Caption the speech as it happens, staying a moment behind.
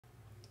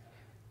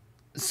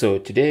So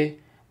today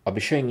I'll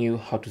be showing you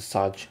how to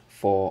search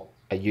for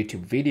a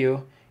YouTube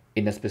video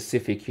in a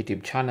specific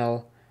YouTube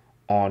channel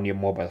on your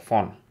mobile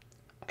phone.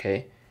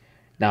 Okay,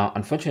 now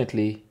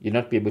unfortunately you'll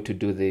not be able to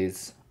do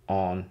this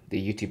on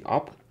the YouTube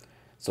app.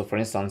 So for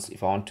instance,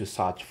 if I want to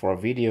search for a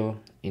video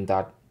in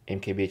that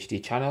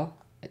MKBHD channel,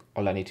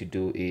 all I need to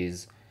do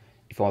is,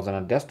 if I was on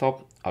a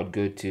desktop, I would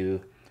go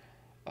to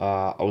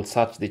I will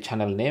search the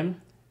channel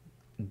name,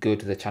 go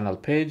to the channel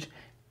page,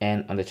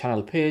 and on the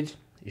channel page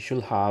you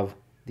should have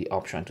the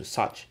option to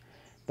search.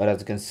 But as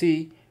you can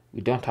see,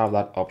 we don't have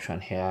that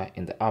option here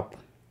in the app.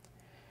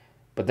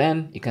 But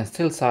then you can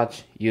still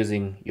search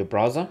using your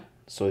browser.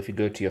 So if you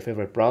go to your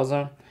favorite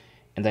browser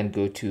and then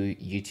go to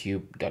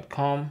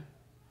youtube.com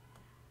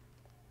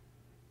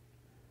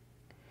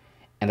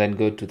and then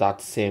go to that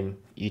same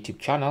YouTube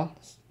channel,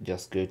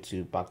 just go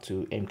to back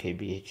to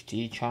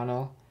MKBHD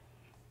channel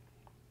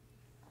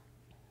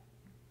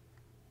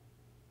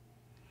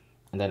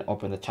and then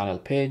open the channel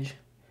page.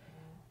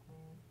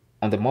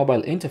 On the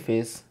mobile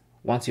interface,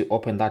 once you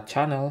open that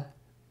channel,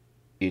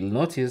 you'll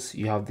notice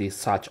you have the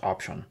search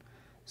option.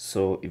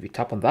 So if you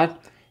tap on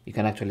that, you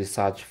can actually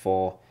search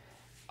for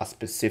a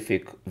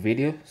specific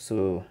video.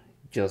 So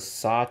just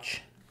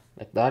search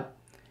like that,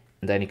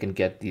 and then you can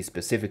get the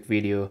specific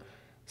video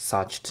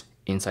searched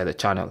inside the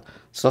channel.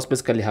 So that's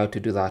basically how to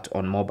do that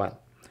on mobile.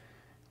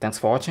 Thanks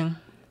for watching.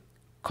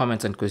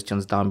 Comments and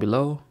questions down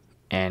below,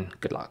 and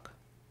good luck.